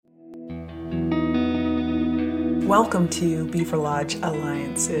Welcome to Beaver Lodge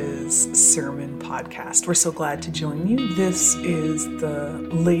Alliance's sermon podcast. We're so glad to join you. This is the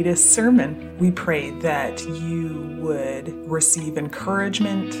latest sermon. We pray that you would receive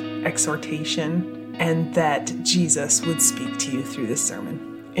encouragement, exhortation, and that Jesus would speak to you through this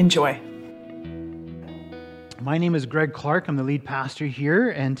sermon. Enjoy. My name is Greg Clark. I'm the lead pastor here,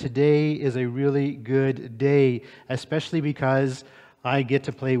 and today is a really good day, especially because I get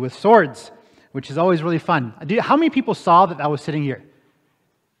to play with swords, which is always really fun. How many people saw that I was sitting here?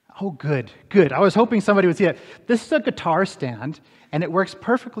 Oh, good. I was hoping somebody would see it. This is a guitar stand, and it works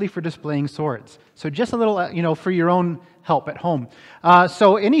perfectly for displaying swords. So just a little, for your own help at home.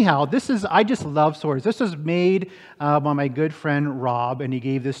 So anyhow, I just love swords. This was made by my good friend Rob, and he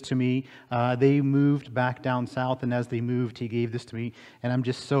gave this to me. They moved back down south, and as they moved, he gave this to me, and I'm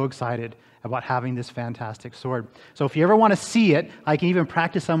just so excited about having this fantastic sword. So if you ever want to see it, I can even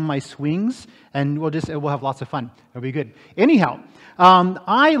practice some of my swings, and we'll have lots of fun. It'll be good. Anyhow,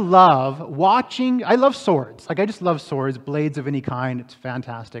 I love swords. I just love swords, blades of any kind. It's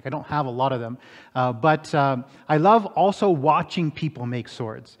fantastic. I don't have a lot of them, but I love also watching people make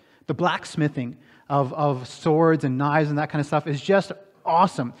swords. The blacksmithing of swords and knives and that kind of stuff is just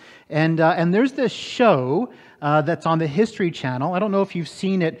awesome. And there's this show that's on the History Channel. I don't know if you've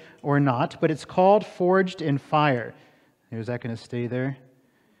seen it or not, but it's called Forged in Fire. Is that going to stay there?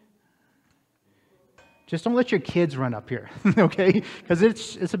 Just don't let your kids run up here, okay? Because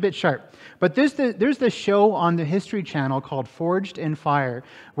it's a bit sharp. But there's the show on the History Channel called Forged in Fire,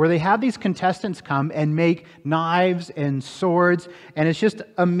 where they have these contestants come and make knives and swords, and it's just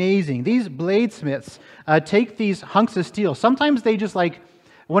amazing. These bladesmiths take these hunks of steel. Sometimes they just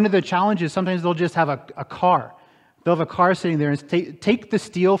one of the challenges, sometimes they'll just have a car. They'll have a car sitting there and take the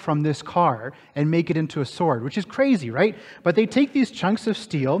steel from this car and make it into a sword, which is crazy, right? But they take these chunks of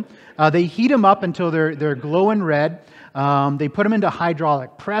steel, they heat them up until they're glowing red. They put them into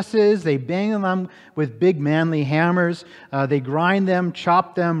hydraulic presses. They bang them with big manly hammers. They grind them,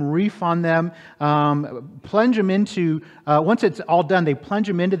 chop them, reef on them, plunge them into, once it's all done, they plunge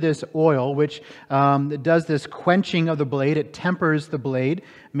them into this oil, which does this quenching of the blade. It tempers the blade,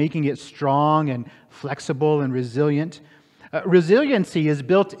 making it strong and flexible and resilient. Resiliency is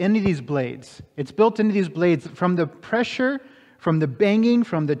built into these blades. It's built into these blades from the pressure, from the banging,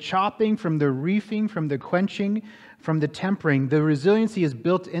 from the chopping, from the reefing, from the quenching, from the tempering. The resiliency is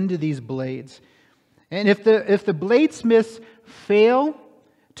built into these blades. And if the bladesmiths fail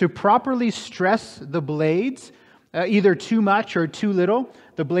to properly stress the blades, either too much or too little,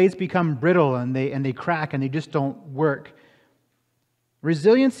 the blades become brittle and they crack and they just don't work.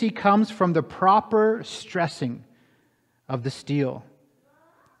 Resiliency comes from the proper stressing of the steel.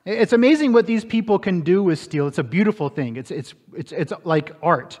 It's amazing what these people can do with steel. It's a beautiful thing. It's like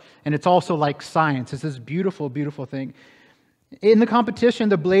art, and it's also like science. It's this beautiful, beautiful thing. In the competition,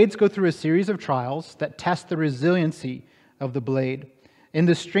 the blades go through a series of trials that test the resiliency of the blade. In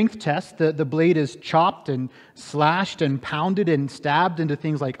the strength test, the blade is chopped and slashed and pounded and stabbed into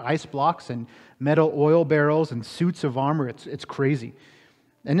things like ice blocks and metal oil barrels and suits of armor. It's crazy.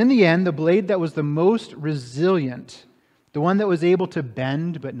 And in the end, the blade that was the most resilient, the one that was able to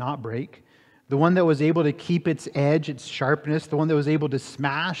bend but not break, the one that was able to keep its edge, its sharpness, the one that was able to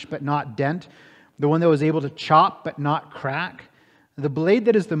smash but not dent, the one that was able to chop but not crack, the blade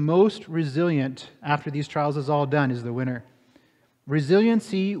that is the most resilient after these trials is all done is the winner.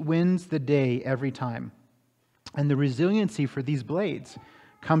 Resiliency wins the day every time. And the resiliency for these blades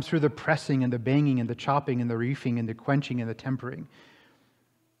comes through the pressing and the banging and the chopping and the reefing and the quenching and the tempering.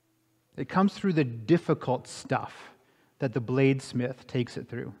 It comes through the difficult stuff that the bladesmith takes it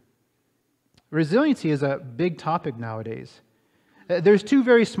through. Resiliency is a big topic nowadays. There's two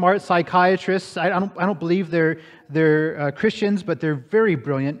very smart psychiatrists. I don't believe they're Christians, but they're very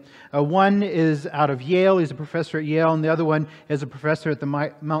brilliant. One is out of Yale. He's a professor at Yale, and the other one is a professor at the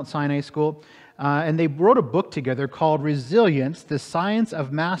Mount Sinai School. And they wrote a book together called Resilience, the Science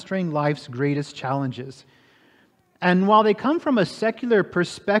of Mastering Life's Greatest Challenges. And while they come from a secular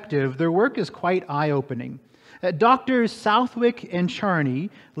perspective, their work is quite eye-opening. Doctors Southwick and Charney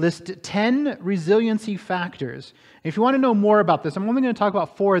list 10 resiliency factors. If you want to know more about this, I'm only going to talk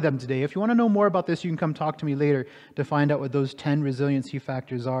about 4 of them today. If you want to know more about this, you can come talk to me later to find out what those 10 resiliency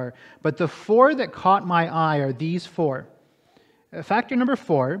factors are. But the 4 that caught my eye are these 4. Factor number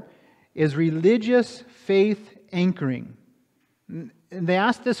 4 is religious faith anchoring. They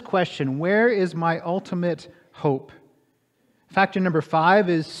ask this question: where is my ultimate hope? Factor number 5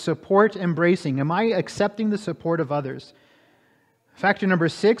 is support embracing. Am I accepting the support of others? Factor number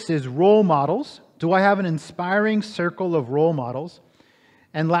 6 is role models. Do I have an inspiring circle of role models?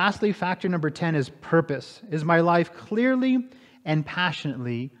 And lastly, factor number 10 is purpose. Is my life clearly and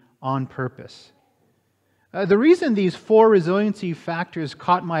passionately on purpose? The reason these 4 resiliency factors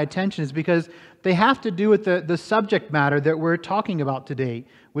caught my attention is because they have to do with the subject matter that we're talking about today,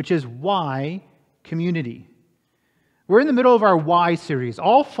 which is why community. We're in the middle of our why series.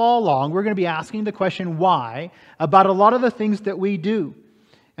 All fall long, we're going to be asking the question why about a lot of the things that we do.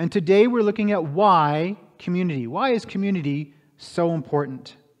 And today we're looking at why community. Why is community so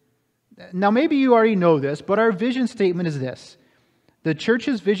important? Now, maybe you already know this, but our vision statement is this. The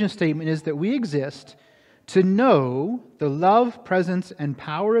church's vision statement is that we exist to know the love, presence, and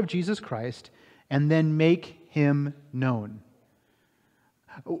power of Jesus Christ and then make Him known.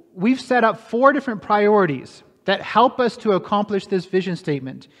 We've set up 4 different priorities that help us to accomplish this vision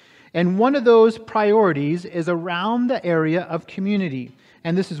statement. And one of those priorities is around the area of community.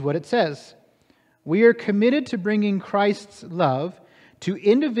 And this is what it says. We are committed to bringing Christ's love to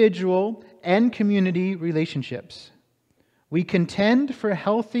individual and community relationships. We contend for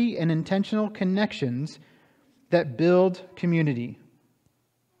healthy and intentional connections that build community.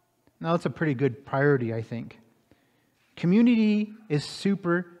 Now, that's a pretty good priority, I think. Community is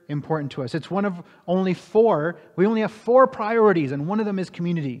super important to us. It's one of only 4. We only have 4 priorities, and one of them is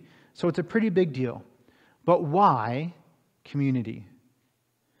community. So it's a pretty big deal. But why community?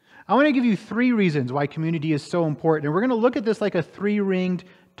 I want to give you 3 reasons why community is so important. And we're going to look at this like a 3-ringed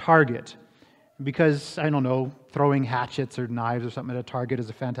target. Because, I don't know, throwing hatchets or knives or something at a target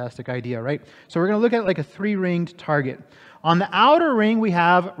is a fantastic idea, right? So we're going to look at it like a 3-ringed target. On the outer ring, we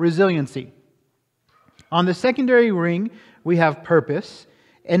have resiliency. On the secondary ring, we have purpose.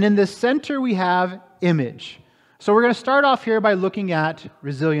 And in the center, we have image. So we're going to start off here by looking at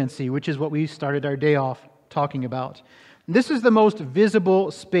resiliency, which is what we started our day off talking about. This is the most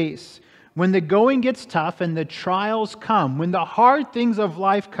visible space. When the going gets tough and the trials come, when the hard things of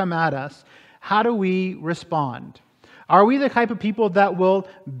life come at us, how do we respond? Are we the type of people that will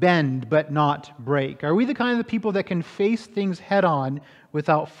bend but not break? Are we the kind of people that can face things head on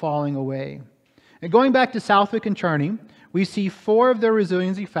without falling away? And going back to Southwick and Charney, we see 4 of their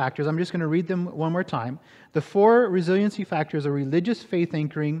resiliency factors. I'm just going to read them one more time. The 4 resiliency factors are religious faith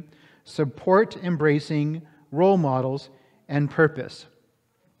anchoring, support embracing, role models, and purpose.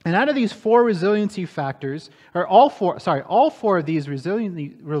 And out of these 4 resiliency factors, or all four of these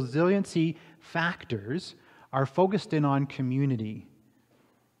resiliency factors are focused in on community.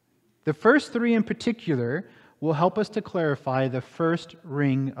 The first 3 in particular will help us to clarify the first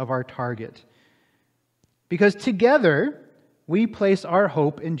ring of our target. Because together, we place our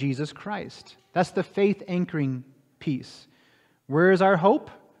hope in Jesus Christ. That's the faith anchoring piece. Where is our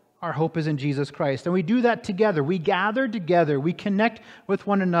hope? Our hope is in Jesus Christ. And we do that together. We gather together. We connect with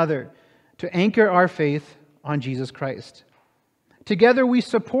one another to anchor our faith on Jesus Christ. Together we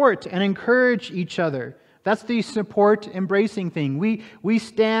support and encourage each other. That's the support embracing thing. We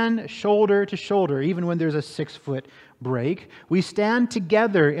stand shoulder to shoulder, even when there's a 6-foot break. We stand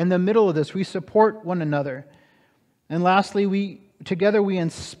together in the middle of this. We support one another. And lastly, together we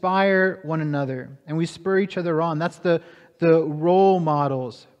inspire one another and we spur each other on. That's the role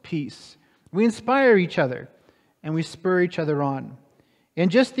models piece. We inspire each other and we spur each other on. In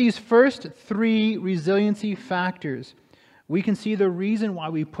just these first 3 resiliency factors, we can see the reason why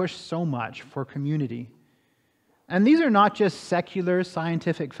we push so much for community. And these are not just secular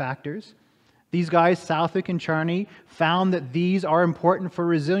scientific factors. These guys, Southwick and Charney, found that these are important for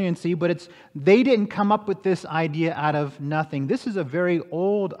resiliency, but they didn't come up with this idea out of nothing. This is a very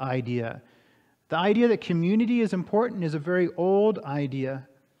old idea. The idea that community is important is a very old idea.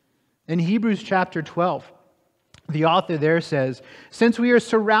 In Hebrews chapter 12, the author there says, "Since we are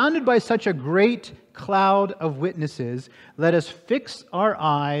surrounded by such a great cloud of witnesses, let us fix our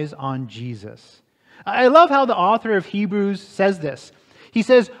eyes on Jesus." I love how the author of Hebrews says this. He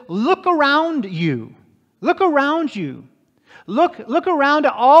says, look around you. Look around you. Look around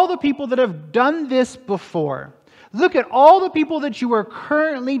at all the people that have done this before. Look at all the people that you are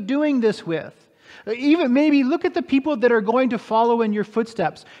currently doing this with. Even maybe look at the people that are going to follow in your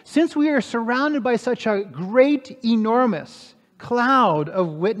footsteps. Since we are surrounded by such a great, enormous cloud of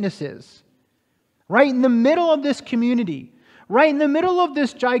witnesses, right in the middle of this community, right in the middle of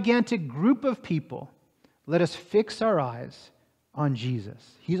this gigantic group of people, let us fix our eyes on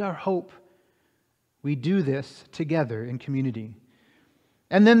Jesus. He's our hope. We do this together in community.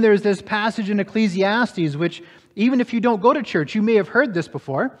 And then there's this passage in Ecclesiastes, which even if you don't go to church, you may have heard this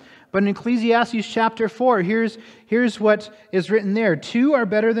before. But in Ecclesiastes chapter 4, here's what is written there. 2 are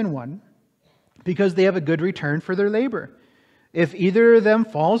better than 1 because they have a good return for their labor. If either of them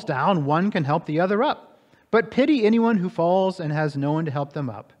falls down, one can help the other up. but pity anyone who falls and has no one to help them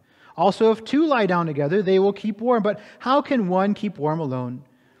up. Also, if two lie down together, they will keep warm. But how can one keep warm alone?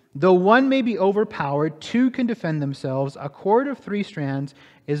 Though one may be overpowered, two can defend themselves. A cord of 3 strands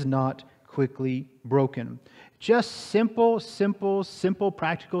is not quickly broken. Just simple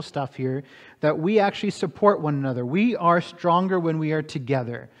practical stuff here that we actually support one another. We are stronger when we are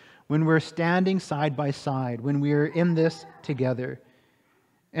together, when we're standing side by side, when we are in this together.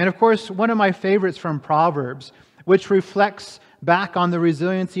 And of course, one of my favorites from Proverbs, which reflects back on the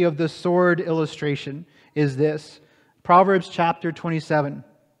resiliency of the sword illustration, is this. Proverbs chapter 27.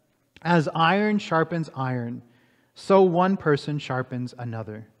 As iron sharpens iron, so one person sharpens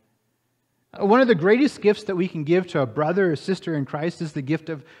another. One of the greatest gifts that we can give to a brother or sister in Christ is the gift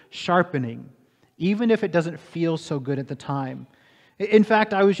of sharpening, even if it doesn't feel so good at the time. In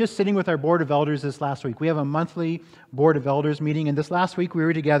fact, I was just sitting with our Board of Elders this last week. We have a monthly Board of Elders meeting, and this last week we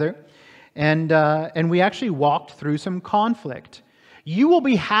were together, and we actually walked through some conflict. You will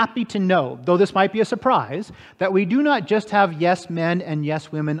be happy to know, though this might be a surprise, that we do not just have yes men and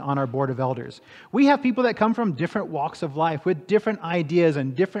yes women on our Board of Elders. We have people that come from different walks of life with different ideas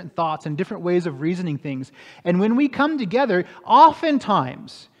and different thoughts and different ways of reasoning things. And when we come together,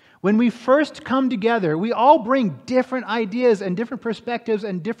 oftentimes, when we first come together, we all bring different ideas and different perspectives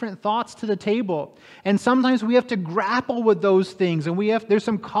and different thoughts to the table. And sometimes we have to grapple with those things, and there's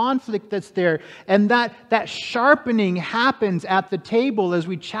some conflict that's there. And that sharpening happens at the table as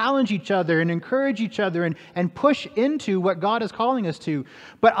we challenge each other and encourage each other and push into what God is calling us to.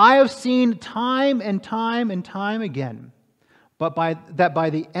 But I have seen time and time and time again, by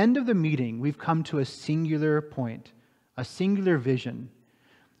the end of the meeting, we've come to a singular point, a singular vision.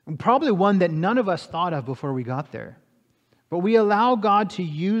 Probably one that none of us thought of before we got there. But we allow God to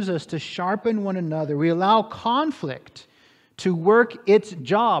use us to sharpen one another. We allow conflict to work its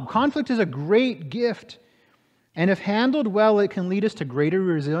job. Conflict is a great gift. And if handled well, it can lead us to greater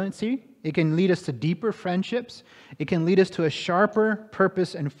resiliency. It can lead us to deeper friendships. It can lead us to a sharper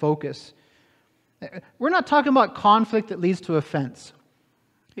purpose and focus. We're not talking about conflict that leads to offense.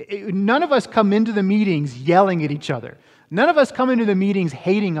 None of us come into the meetings yelling at each other. None of us come into the meetings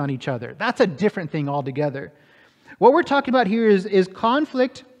hating on each other. That's a different thing altogether. What we're talking about here is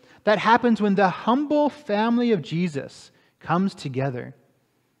conflict that happens when the humble family of Jesus comes together,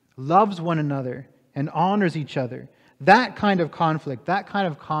 loves one another, and honors each other. That kind of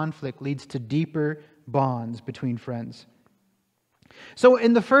conflict leads to deeper bonds between friends. So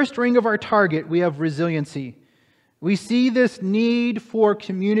in the first ring of our target, we have resiliency. We see this need for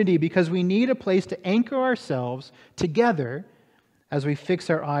community because we need a place to anchor ourselves together as we fix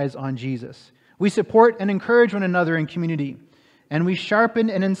our eyes on Jesus. We support and encourage one another in community, and we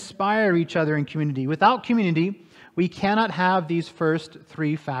sharpen and inspire each other in community. Without community, we cannot have these first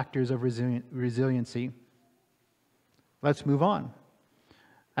 3 factors of resiliency. Let's move on.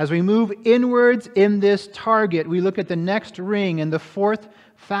 As we move inwards in this target, we look at the next ring and the 4th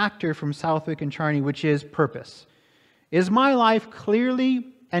factor from Southwick and Charney, which is purpose. Is my life clearly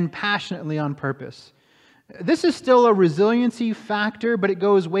and passionately on purpose? This is still a resiliency factor, but it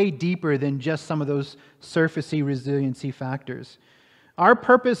goes way deeper than just some of those surfacey resiliency factors. Our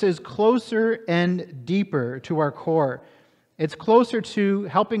purpose is closer and deeper to our core. It's closer to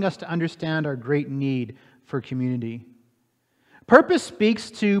helping us to understand our great need for community. Purpose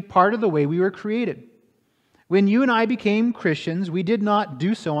speaks to part of the way we were created. When you and I became Christians, we did not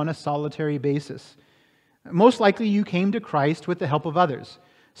do so on a solitary basis. Most likely you came to Christ with the help of others.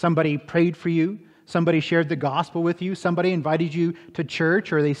 Somebody prayed for you, somebody shared the gospel with you, somebody invited you to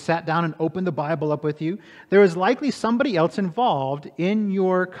church, or they sat down and opened the Bible up with you. There was likely somebody else involved in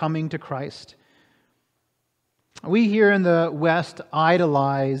your coming to Christ. We here in the West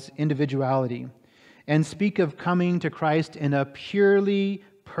idolize individuality and speak of coming to Christ in a purely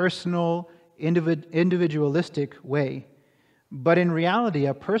personal, individualistic way. But in reality,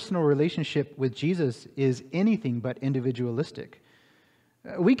 a personal relationship with Jesus is anything but individualistic.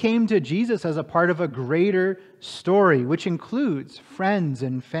 We came to Jesus as a part of a greater story, which includes friends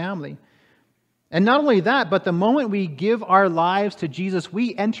and family. And not only that, but the moment we give our lives to Jesus,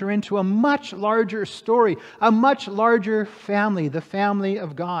 we enter into a much larger story, a much larger family, the family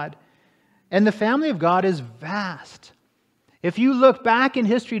of God. And the family of God is vast. If you look back in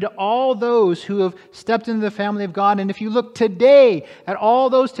history to all those who have stepped into the family of God, and if you look today at all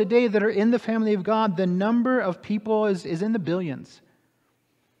those today that are in the family of God, the number of people is in the billions.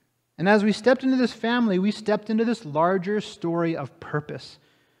 And as we stepped into this family, we stepped into this larger story of purpose.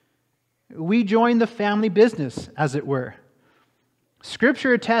 We joined the family business, as it were.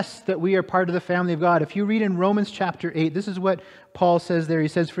 Scripture attests that we are part of the family of God. If you read in Romans chapter 8, this is what Paul says there. He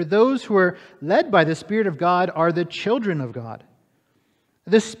says, "For those who are led by the Spirit of God are the children of God.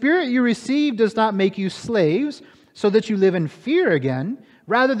 The Spirit you received does not make you slaves, so that you live in fear again.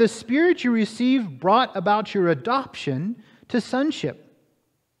 Rather, the Spirit you received brought about your adoption to sonship.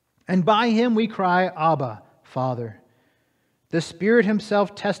 And by Him we cry, Abba, Father. The Spirit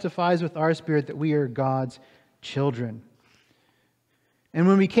Himself testifies with our spirit that we are God's children." And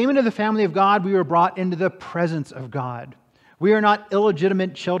when we came into the family of God, we were brought into the presence of God. We are not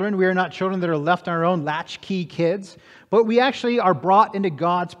illegitimate children. We are not children that are left on our own, latchkey kids. But we actually are brought into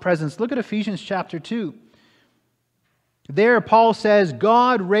God's presence. Look at Ephesians chapter 2. There, Paul says,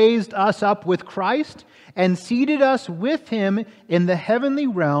 "God raised us up with Christ and seated us with Him in the heavenly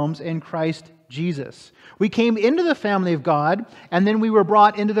realms in Christ Jesus." We came into the family of God, and then we were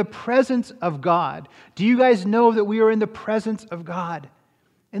brought into the presence of God. Do you guys know that we are in the presence of God?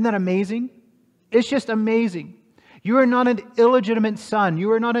 Isn't that amazing? It's just amazing. You are not an illegitimate son.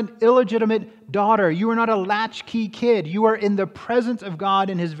 You are not an illegitimate daughter. You are not a latchkey kid. You are in the presence of God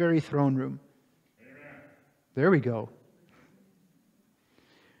in His very throne room. Amen. There we go.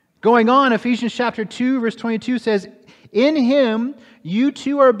 Going on, Ephesians chapter 2, verse 22 says, "In Him you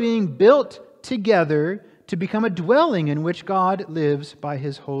two are being built together to become a dwelling in which God lives by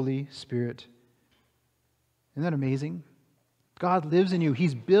His Holy Spirit." Isn't that amazing? God lives in you.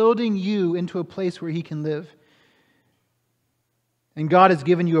 He's building you into a place where He can live. And God has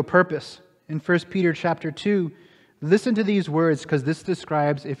given you a purpose. In 1 Peter chapter 2, listen to these words, because this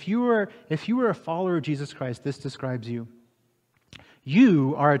describes, if you were a follower of Jesus Christ, this describes you.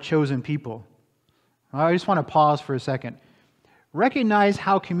 You are a chosen people. I just want to pause for a second. Recognize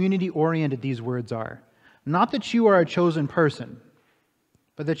how community-oriented these words are. Not that you are a chosen person,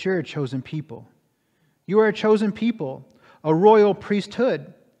 but that you're a chosen people. You are a chosen people, a royal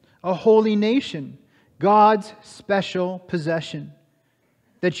priesthood, a holy nation, God's special possession,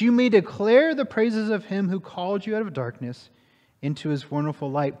 that you may declare the praises of Him who called you out of darkness into His wonderful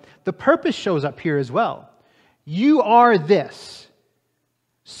light. The purpose shows up here as well. You are this,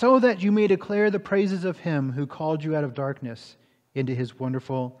 so that you may declare the praises of Him who called you out of darkness into His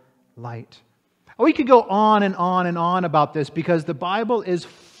wonderful light. We could go on and on and on about this, because the Bible is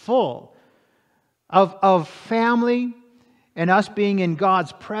full of family and us being in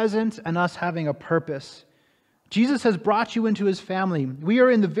God's presence and us having a purpose. Jesus has brought you into His family. We are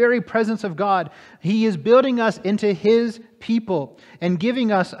in the very presence of God. He is building us into His people and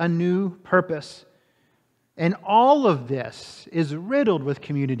giving us a new purpose. And all of this is riddled with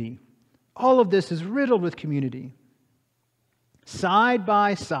community. All of this is riddled with community. Side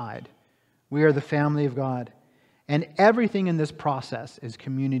by side, we are the family of God. And everything in this process is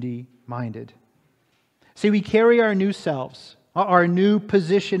community-minded. See, we carry our new selves, our new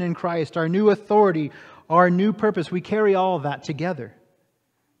position in Christ, our new authority, our new purpose. We carry all of that together.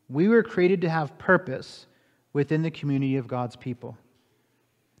 We were created to have purpose within the community of God's people.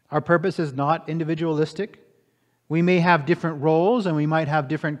 Our purpose is not individualistic. We may have different roles and we might have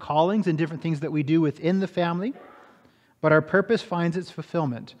different callings and different things that we do within the family, but our purpose finds its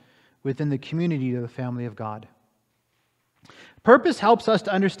fulfillment within the community of the family of God. Purpose helps us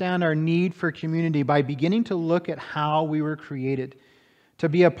to understand our need for community by beginning to look at how we were created, to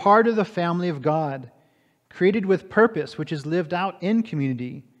be a part of the family of God, created with purpose, which is lived out in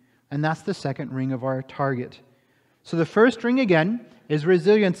community. And that's the second ring of our target. So the first ring, again, is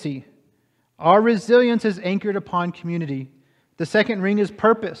resiliency. Our resilience is anchored upon community. The second ring is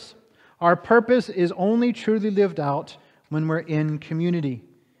purpose. Our purpose is only truly lived out when we're in community.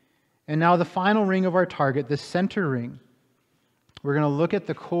 And now the final ring of our target, the center ring. We're going to look at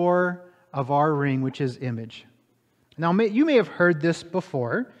the core of our ring, which is image. Now, you may have heard this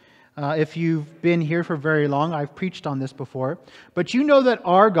before. If you've been here for very long, I've preached on this before. But you know that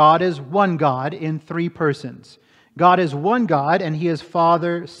our God is one God in three persons. God is one God, and He is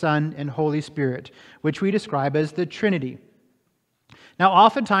Father, Son, and Holy Spirit, which we describe as the Trinity. Now,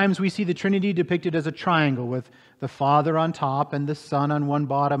 oftentimes we see the Trinity depicted as a triangle with the Father on top and the Son on one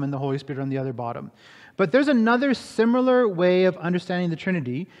bottom and the Holy Spirit on the other bottom. But there's another similar way of understanding the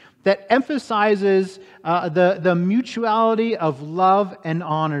Trinity that emphasizes the mutuality of love and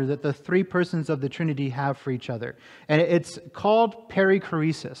honor that the three persons of the Trinity have for each other. And it's called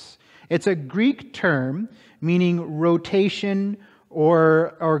perichoresis. It's a Greek term meaning rotation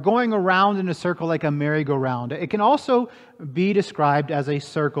or going around in a circle like a merry-go-round. It can also be described as a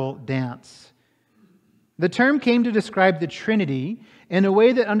circle dance. The term came to describe the Trinity in a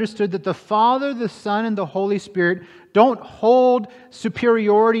way that understood that the Father, the Son, and the Holy Spirit don't hold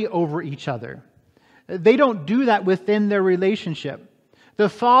superiority over each other. They don't do that within their relationship. The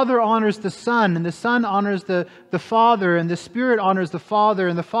Father honors the Son, and the Son honors the Father, and the Spirit honors the Father,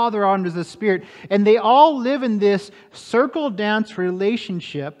 and the Father honors the Spirit. And they all live in this circle dance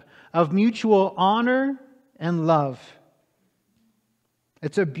relationship of mutual honor and love.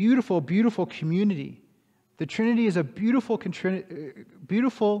 It's a beautiful, beautiful community. The Trinity is a beautiful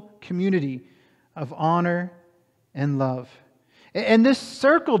community of honor and love. And this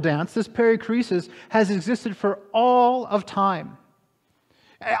circle dance, this perichoresis, has existed for all of time.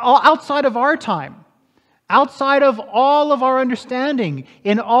 Outside of our time, outside of all of our understanding,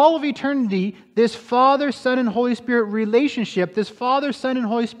 in all of eternity, this Father, Son, and Holy Spirit relationship, this Father, Son, and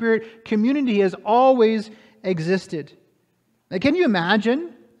Holy Spirit community has always existed. Now, can you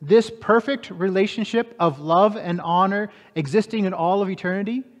imagine this perfect relationship of love and honor existing in all of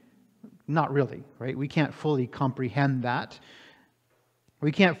eternity? Not really, right? We can't fully comprehend that.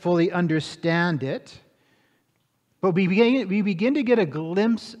 We can't fully understand it. But we begin to get a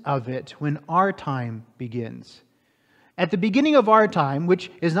glimpse of it when our time begins. At the beginning of our time, which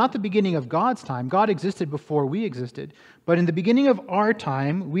is not the beginning of God's time, God existed before we existed, but in the beginning of our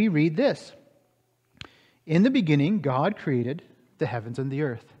time, we read this. In the beginning, God created the heavens and the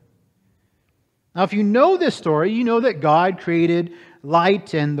earth. Now, if you know this story, you know that God created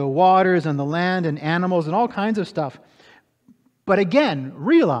light and the waters and the land and animals and all kinds of stuff. But again,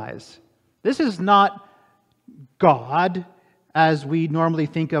 realize this is not God as we normally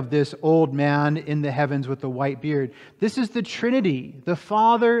think of this old man in the heavens with the white beard. This is the Trinity, the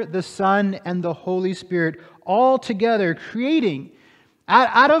Father, the Son, and the Holy Spirit, all together creating.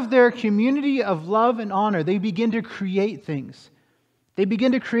 Out of their community of love and honor, they begin to create things. They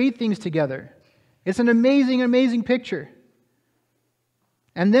begin to create things together. It's an amazing, amazing picture.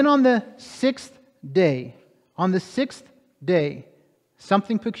 And then on the sixth day,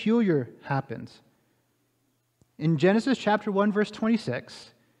 something peculiar happens. In Genesis chapter 1, verse 26,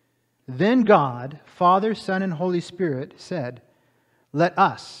 then God, Father, Son, and Holy Spirit said, let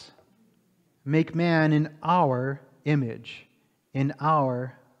us make man in our image, in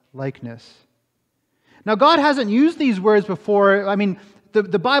our likeness. Now, God hasn't used these words before. I mean,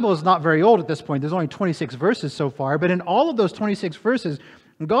 the Bible is not very old at this point. There's only 26 verses so far. But in all of those 26 verses,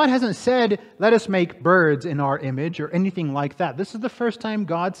 God hasn't said, let us make birds in our image or anything like that. This is the first time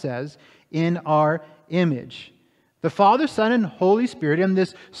God says, in our image. The Father, Son, and Holy Spirit, in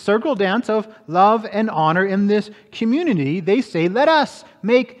this circle dance of love and honor in this community, they say, let us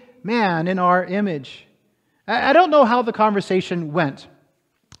make man in our image. I don't know how the conversation went.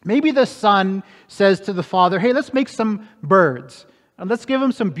 Maybe the Son says to the Father, hey, let's make some birds. And let's give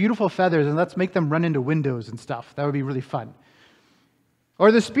them some beautiful feathers and let's make them run into windows and stuff. That would be really fun.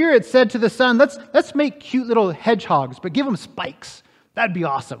 Or the Spirit said to the Son, let's make cute little hedgehogs, but give them spikes. That'd be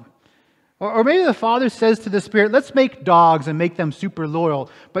awesome. Or maybe the Father says to the Spirit, let's make dogs and make them super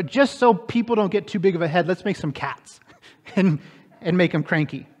loyal, but just so people don't get too big of a head, let's make some cats and make them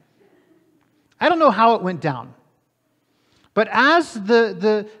cranky. I don't know how it went down. But as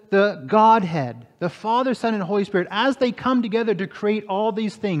the Godhead, the Father, Son, and Holy Spirit, as they come together to create all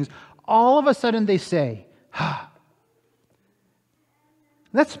these things, all of a sudden they say,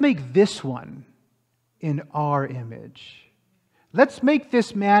 let's make this one in our image. Let's make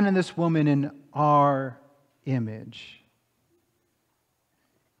this man and this woman in our image.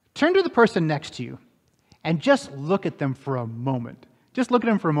 Turn to the person next to you and just look at them for a moment. Just look at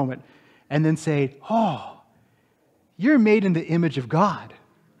them for a moment and then say, oh, you're made in the image of God.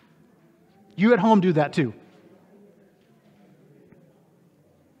 You at home do that too.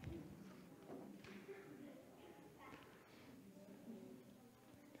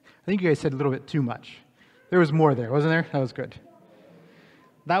 I think you guys said a little bit too much. There was more there, wasn't there? That was good.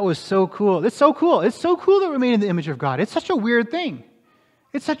 That was so cool. It's so cool. It's so cool that we're made in the image of God. It's such a weird thing.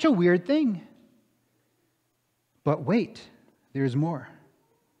 It's such a weird thing. But wait, there's more.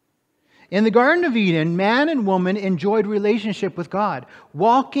 In the Garden of Eden, man and woman enjoyed relationship with God,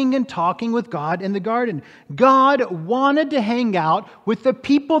 walking and talking with God in the garden. God wanted to hang out with the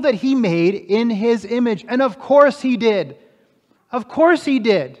people that He made in His image. And of course He did. Of course He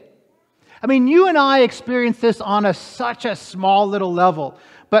did. I mean, you and I experience this on such a small little level.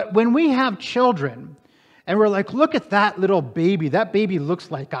 But when we have children, and we're like, look at that little baby. That baby looks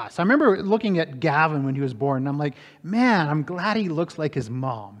like us. I remember looking at Gavin when he was born, and I'm like, man, I'm glad he looks like his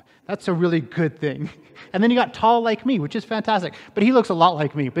mom. That's a really good thing. And then he got tall like me, which is fantastic. But he looks a lot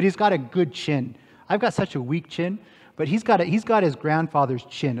like me, but he's got a good chin. I've got such a weak chin, but he's got his grandfather's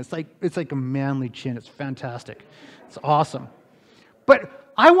chin. It's like a manly chin. It's fantastic. It's awesome.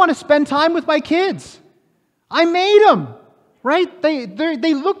 But I want to spend time with my kids. I made them. right?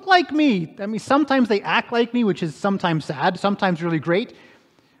 They look like me. I mean, sometimes they act like me, which is sometimes sad, sometimes really great.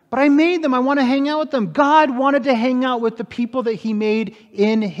 But I made them. I want to hang out with them. God wanted to hang out with the people that He made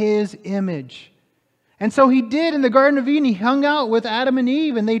in His image. And so He did in the Garden of Eden. He hung out with Adam and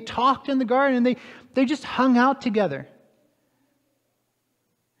Eve, and they talked in the garden, and they just hung out together.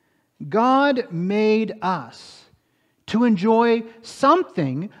 God made us to enjoy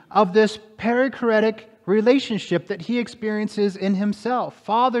something of this perichoretic relationship that He experiences in Himself.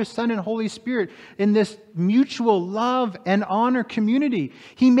 Father, Son, and Holy Spirit in this mutual love and honor community.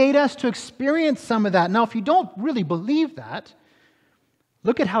 He made us to experience some of that. Now, if you don't really believe that,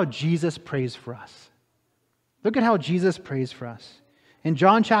 look at how Jesus prays for us. Look at how Jesus prays for us. In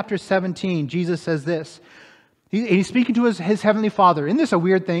John chapter 17, Jesus says this. He's speaking to his heavenly Father. Isn't this a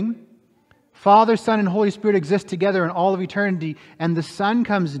weird thing? Father, Son, and Holy Spirit exist together in all of eternity, and the Son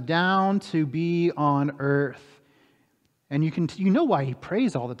comes down to be on earth. And you know why He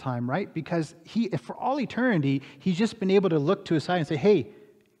prays all the time, right? Because for all eternity, He's just been able to look to His side and say, hey,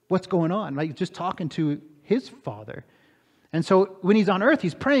 what's going on? Like just talking to His Father. And so when He's on earth,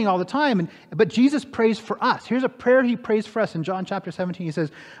 He's praying all the time. But Jesus prays for us. Here's a prayer He prays for us in John chapter 17. He says,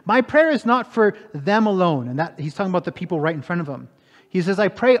 my prayer is not for them alone. And that He's talking about the people right in front of Him. He says, I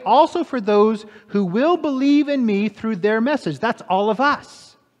pray also for those who will believe in me through their message. That's all of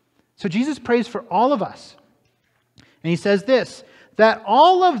us. So Jesus prays for all of us. And He says this, that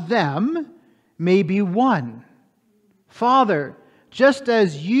all of them may be one. Father, just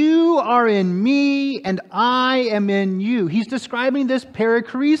as you are in me and I am in you. He's describing this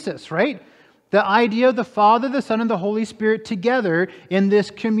perichoresis, right? The idea of the Father, the Son, and the Holy Spirit together in this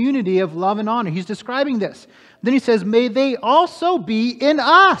community of love and honor. He's describing this. Then He says, may they also be in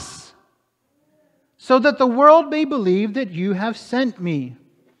us, so that the world may believe that you have sent me.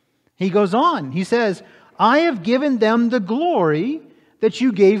 He goes on. He says, I have given them the glory that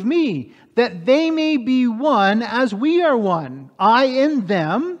you gave me, that they may be one as we are one. I in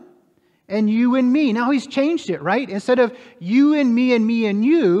them and you in me. Now He's changed it, right? Instead of you in me and me in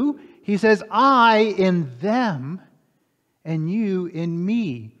you, He says, I in them and you in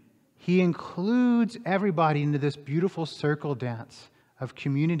me. He includes everybody into this beautiful circle dance of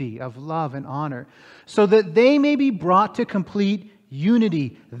community, of love and honor, so that they may be brought to complete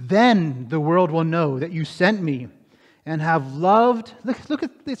unity. Then the world will know that you sent me and have loved. Look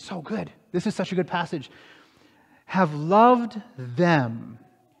at this, so good. This is such a good passage. Have loved them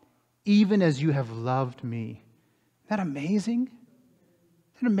even as you have loved me. Isn't that amazing?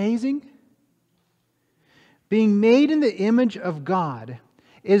 Isn't that amazing? Being made in the image of God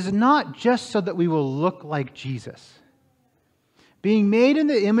is not just so that we will look like Jesus. Being made in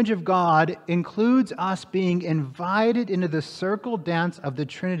the image of God includes us being invited into the circle dance of the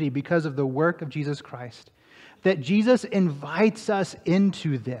Trinity because of the work of Jesus Christ. That Jesus invites us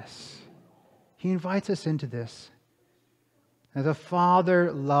into this. He invites us into this. And the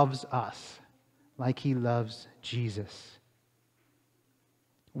Father loves us like He loves Jesus.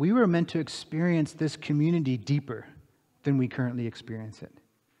 We were meant to experience this community deeper than we currently experience it.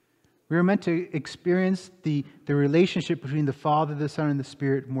 We were meant to experience the relationship between the Father, the Son, and the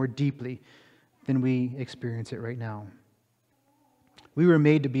Spirit more deeply than we experience it right now. We were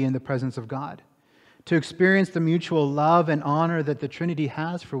made to be in the presence of God, to experience the mutual love and honor that the Trinity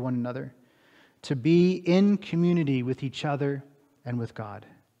has for one another, to be in community with each other and with God.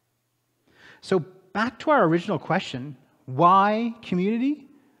 So back to our original question, why community?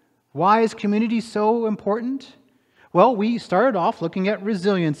 Why is community so important? Well, we started off looking at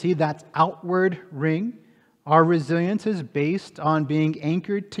resiliency, that's outward ring. Our resilience is based on being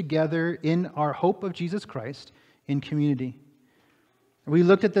anchored together in our hope of Jesus Christ in community. We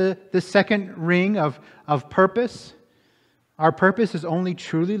looked at the second ring of purpose. Our purpose is only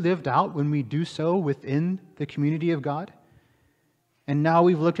truly lived out when we do so within the community of God. And now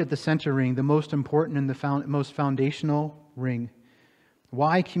we've looked at the center ring, the most important and the most foundational ring.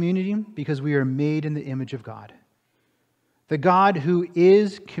 Why community? Because we are made in the image of God. The God who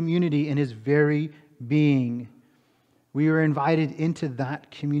is community in His very being. We are invited into that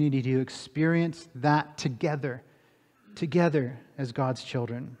community to experience that together as God's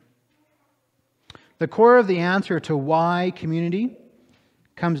children. The core of the answer to why community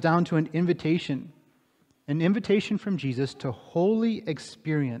comes down to an invitation from Jesus to wholly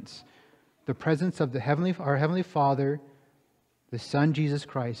experience the presence of our Heavenly Father, the Son Jesus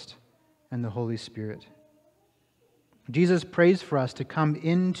Christ, and the Holy Spirit. Jesus prays for us to come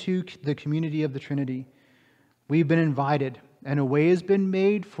into the community of the Trinity. We've been invited, and a way has been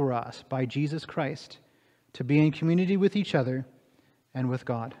made for us by Jesus Christ to be in community with each other and with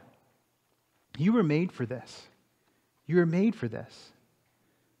God. You were made for this. You were made for this.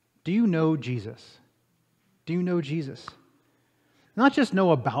 Do you know Jesus? Do you know Jesus? Not just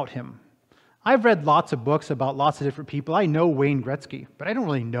know about him. I've read lots of books about lots of different people. I know Wayne Gretzky, but I don't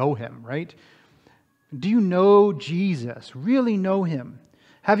really know him, right? Do you know Jesus? Really know him?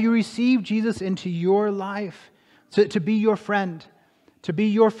 Have you received Jesus into your life to be your friend, to be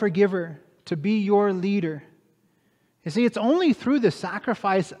your forgiver, to be your leader? You see, it's only through the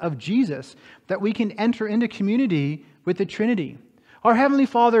sacrifice of Jesus that we can enter into community with the Trinity. Our Heavenly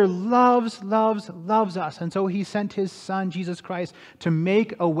Father loves us, and so He sent His Son, Jesus Christ, to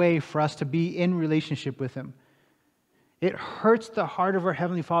make a way for us to be in relationship with Him. It hurts the heart of our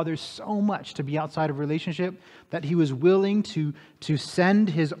Heavenly Father so much to be outside of relationship that He was willing to send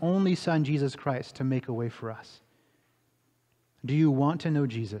His only Son, Jesus Christ, to make a way for us. Do you want to know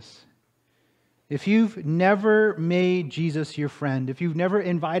Jesus? If you've never made Jesus your friend, if you've never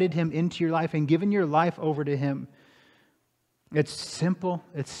invited Him into your life and given your life over to Him, it's simple.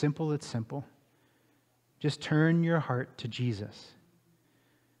 Just turn your heart to Jesus.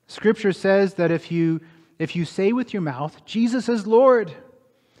 Scripture says that if you say with your mouth, Jesus is Lord,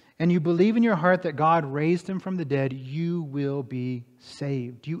 and you believe in your heart that God raised Him from the dead, you will be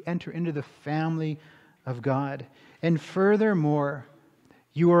saved. You enter into the family of God. And furthermore,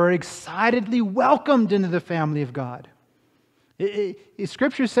 you are excitedly welcomed into the family of God.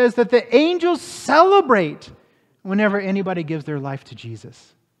 Scripture says that the angels celebrate whenever anybody gives their life to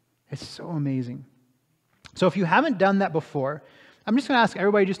Jesus. It's so amazing. So if you haven't done that before, I'm just going to ask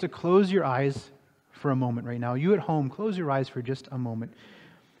everybody just to close your eyes for a moment right now. You at home, close your eyes for just a moment.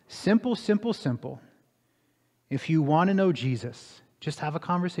 Simple. If you want to know Jesus, just have a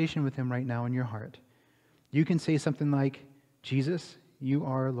conversation with Him right now in your heart. You can say something like, Jesus, you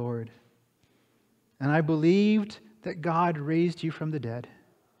are Lord. And I believed that God raised you from the dead.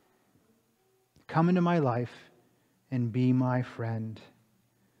 Come into my life and be my friend,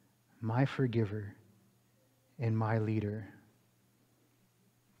 my forgiver, and my leader.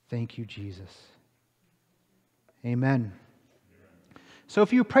 Thank you, Jesus. Amen. So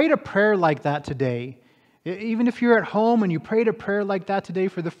if you prayed a prayer like that today, even if you're at home and you prayed a prayer like that today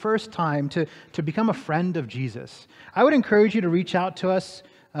for the first time to become a friend of Jesus, I would encourage you to reach out to us,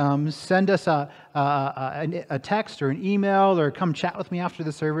 send us a text or an email, or come chat with me after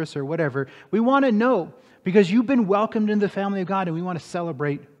the service or whatever. We want to know, because you've been welcomed into the family of God, and we want to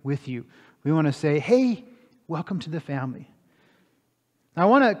celebrate with you. We want to say, hey, welcome to the family. Now, I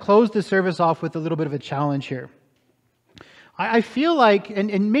want to close the service off with a little bit of a challenge here. I feel like,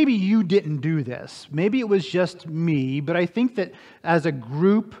 and maybe you didn't do this, maybe it was just me, but I think that as a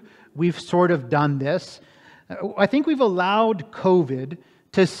group, we've sort of done this. I think we've allowed COVID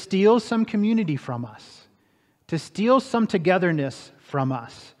to steal some community from us, to steal some togetherness from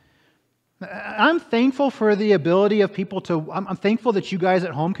us. I'm thankful for the ability of people I'm thankful that you guys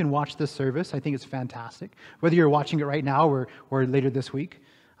at home can watch this service. I think it's fantastic. Whether you're watching it right now or later this week.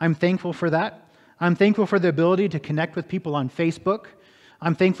 I'm thankful for that. I'm thankful for the ability to connect with people on Facebook.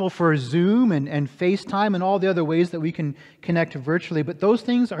 I'm thankful for Zoom and FaceTime and all the other ways that we can connect virtually. But those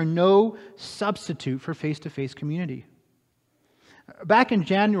things are no substitute for face-to-face community. Back in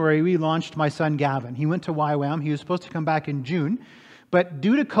January, we launched my son Gavin. He went to YWAM. He was supposed to come back in June. But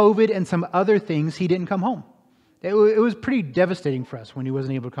due to COVID and some other things, he didn't come home. It was pretty devastating for us when he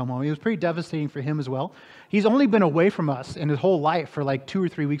wasn't able to come home. It was pretty devastating for him as well. He's only been away from us in his whole life for like 2 or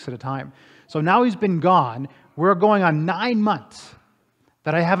 3 weeks at a time. So now he's been gone. We're going on 9 months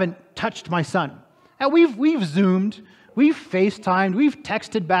that I haven't touched my son. And we've Zoomed, we've FaceTimed, we've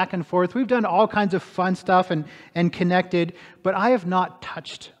texted back and forth, we've done all kinds of fun stuff and connected, but I have not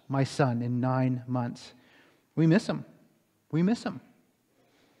touched my son in 9 months. We miss him. We miss him.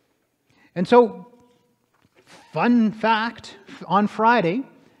 And so, fun fact, on Friday,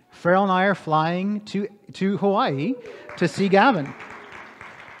 Farrell and I are flying to Hawaii to see Gavin.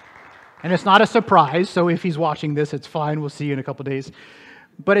 And it's not a surprise, so if he's watching this, it's fine. We'll see you in a couple days.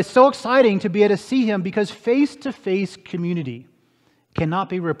 But it's so exciting to be able to see him, because face-to-face community cannot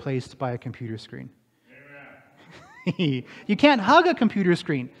be replaced by a computer screen. You can't hug a computer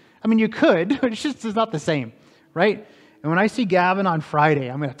screen. I mean, you could, but it's not the same, right? And when I see Gavin on Friday,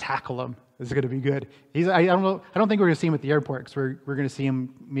 I'm going to tackle him. This is going to be good. I don't think we're going to see him at the airport, because we're going to see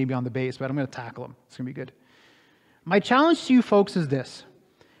him maybe on the base, but I'm going to tackle him. It's going to be good. My challenge to you folks is this.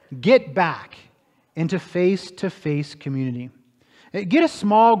 Get back into face-to-face community. Get a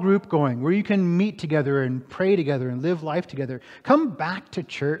small group going where you can meet together and pray together and live life together. Come back to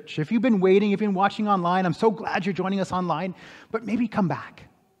church. If you've been waiting, if you've been watching online, I'm so glad you're joining us online, but maybe come back.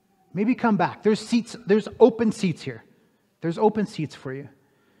 Maybe come back. There's seats. There's open seats here. There's open seats for you.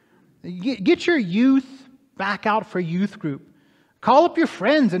 Get your youth back out for youth group. Call up your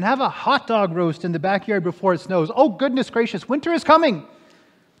friends and have a hot dog roast in the backyard before it snows. Oh, goodness gracious, winter is coming.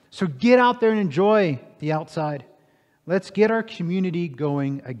 So get out there and enjoy the outside. Let's get our community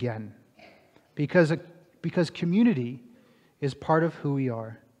going again. Because community is part of who we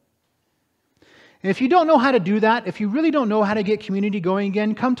are. And if you don't know how to do that, if you really don't know how to get community going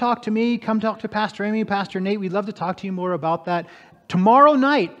again, come talk to me, come talk to Pastor Amy, Pastor Nate. We'd love to talk to you more about that. Tomorrow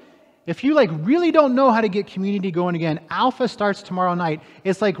night, if you really don't know how to get community going again, Alpha starts tomorrow night.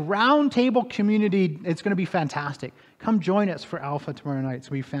 It's like round table community. It's going to be fantastic. Come join us for Alpha tomorrow night. It's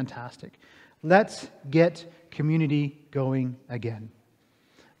going to be fantastic. Let's get community going again.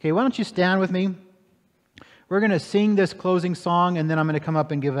 Okay, why don't you stand with me? We're going to sing this closing song, and then I'm going to come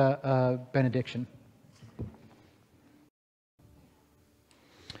up and give a benediction.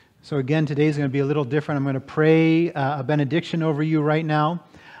 So again, today's going to be a little different. I'm going to pray a benediction over you right now.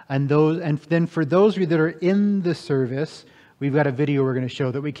 And then for those of you that are in the service, we've got a video we're going to show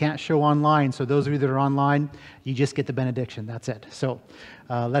that we can't show online. So those of you that are online, you just get the benediction. That's it. So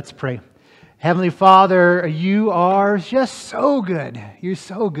let's pray. Heavenly Father, you are just so good. You're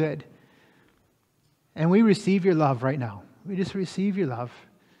so good. And we receive your love right now. We just receive your love.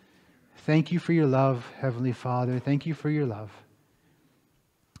 Thank you for your love, Heavenly Father. Thank you for your love.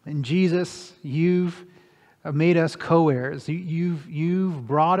 And Jesus, you've made us co-heirs. You've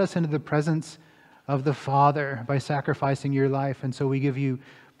brought us into the presence of the Father by sacrificing your life. And so we give you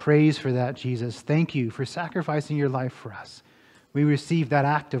praise for that, Jesus. Thank you for sacrificing your life for us. We receive that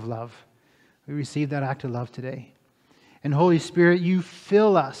act of love. We receive that act of love today. And Holy Spirit, you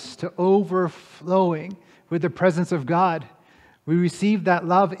fill us to overflowing with the presence of God. We receive that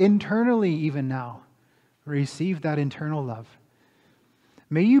love internally even now. We receive that internal love.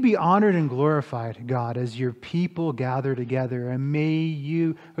 May you be honored and glorified, God, as your people gather together. And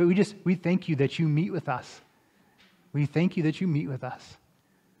we thank you that you meet with us. We thank you that you meet with us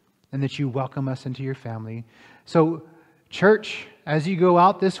and that you welcome us into your family. So, church, as you go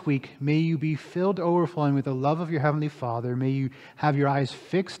out this week, may you be filled to overflowing with the love of your Heavenly Father. May you have your eyes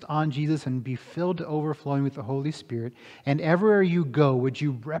fixed on Jesus and be filled to overflowing with the Holy Spirit. And everywhere you go, would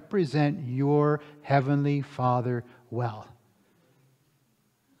you represent your Heavenly Father well?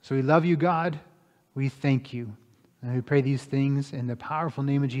 So we love you, God. We thank you. And we pray these things in the powerful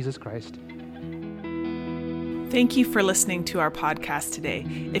name of Jesus Christ. Thank you for listening to our podcast today.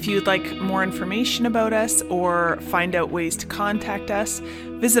 If you would like more information about us or find out ways to contact us,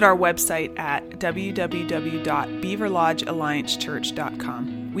 visit our website at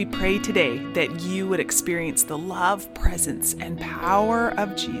www.beaverlodgealliancechurch.com. We pray today that you would experience the love, presence, and power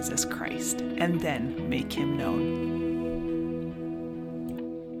of Jesus Christ and then make him known.